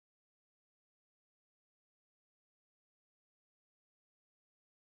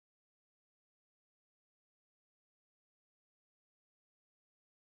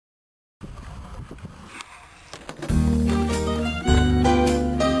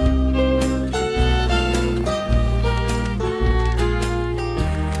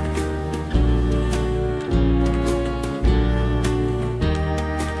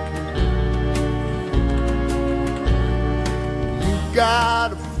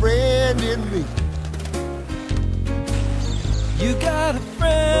friend in me. You got a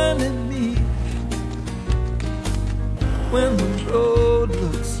friend in me. When the road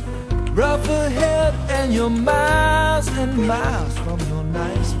looks rough ahead and you're miles and miles from your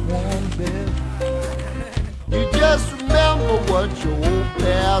nice warm bed, You just remember what your old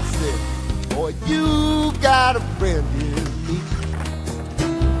pal said. Boy, you got a friend in me.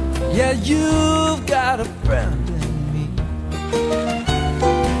 yeah, you've got a friend in me.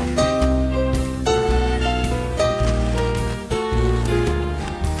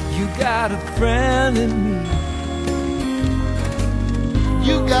 You got a friend in me.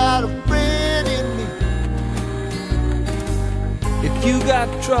 You got a friend in me. If you got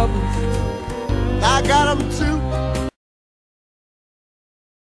troubles, I got them too.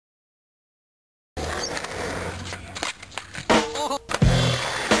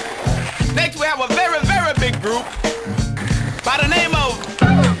 Next we have a very, very big group by the name of,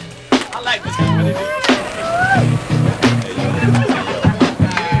 I like this guy.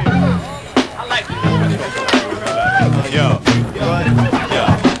 I like this. Yo.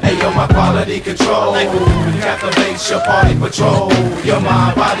 Hey yo, my quality control captivates your party patrol. Your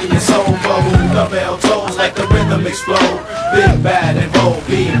mind, body, and soul bold. The bell tolls like the rhythm explode. Big, bad, and bold,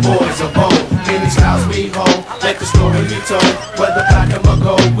 being boys of old. Many styles we hold, let the story be told. Whether platinum or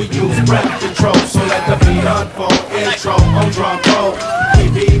gold, we use breath control. So let the beat unfold. Intro on drum roll.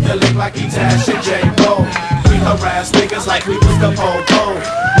 We beat the lick like E-Tash and J-Bo. We harass niggas like we was the po-po.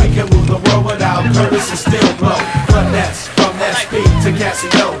 We can move the world without Curtis and still blow. Finesse from SP to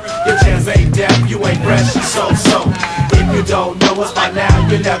Casio. Your jams ain't deaf, you ain't fresh, you so-so. If you don't know us by now,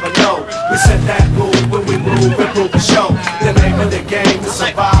 you never know. We set that move when we move and prove the show. The name of the game to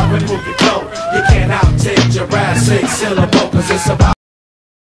survive and move your flow. You can't outtake your ass 6 syllable, cause it's about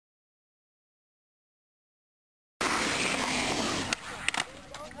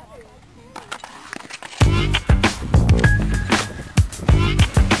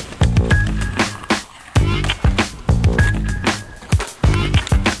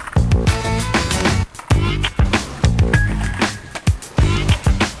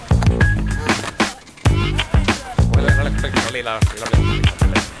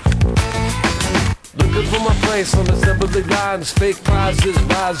looking for my place on assembly lines. Fake prizes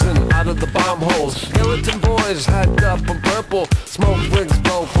rising out of the bomb holes. Skeleton boys hyped up in purple. Smoke rings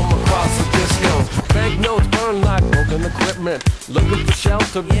blow from across the disco. Banknotes burn like broken equipment. Looking for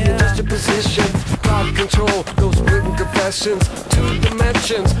shelter, readjust your position. Cloud control, those written confessions. 2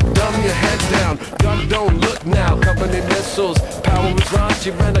 dimensions, dumb your head down. Duck, don't look now, company missiles. Power is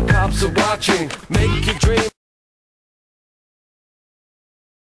raunchy, when the cops are watching. Make your dream.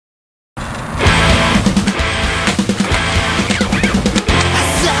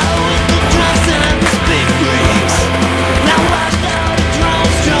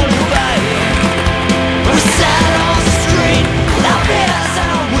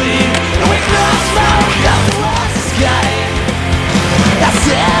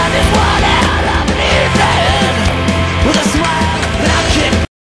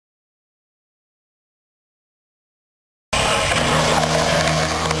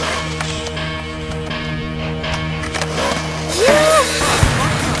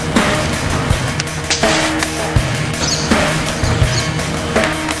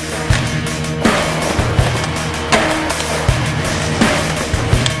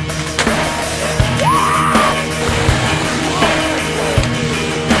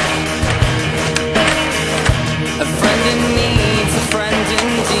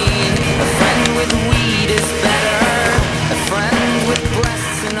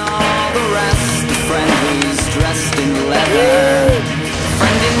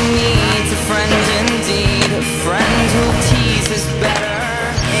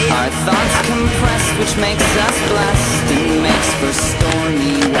 Thoughts compressed, which makes us blessed and makes for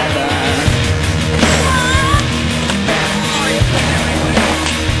stormy weather.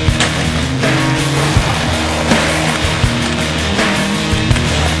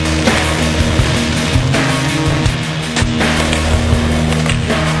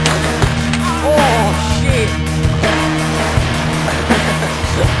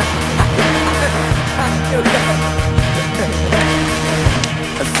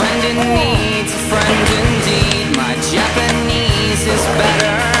 A friend in need's a friend indeed. My Japanese is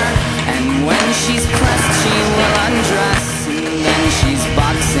better. And when she's pressed, she will undress. And then she's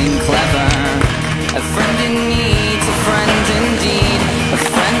boxing clever. A friend in need's a friend indeed. A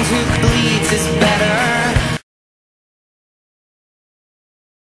friend who bleeds is better.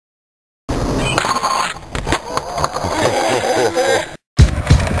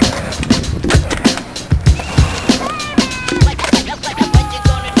 What you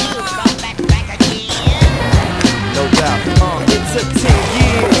gonna do?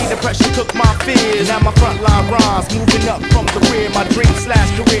 pressure cooked my fears. Now my frontline rhymes moving up from the rear. My dream slash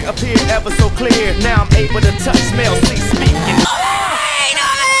career appeared ever so clear. Now I'm able to touch, smell, see, speak, and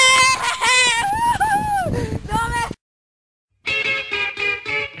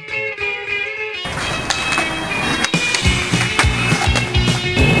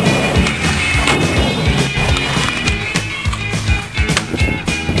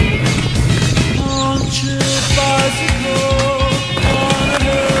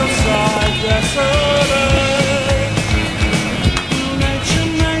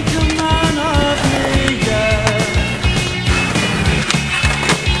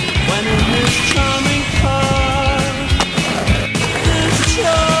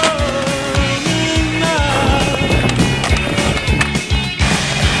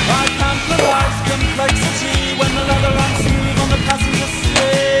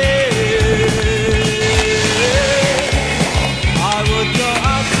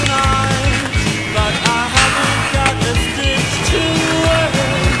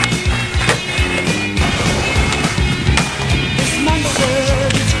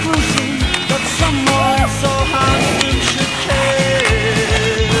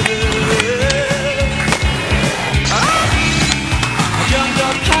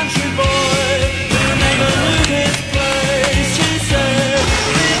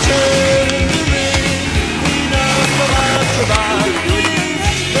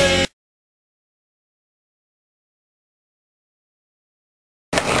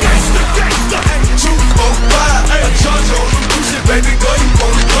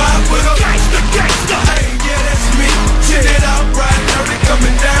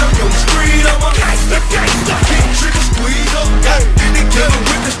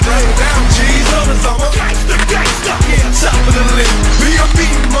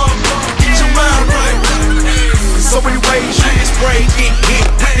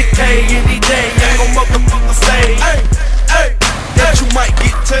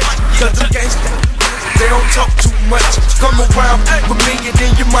they don't talk too much. Come around with me and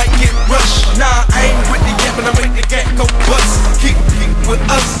then you might get rushed. Nah, I ain't with the yet, but I make the gang go bust. Keep with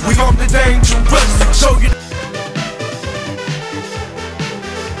us, we on the dangerous. Show you.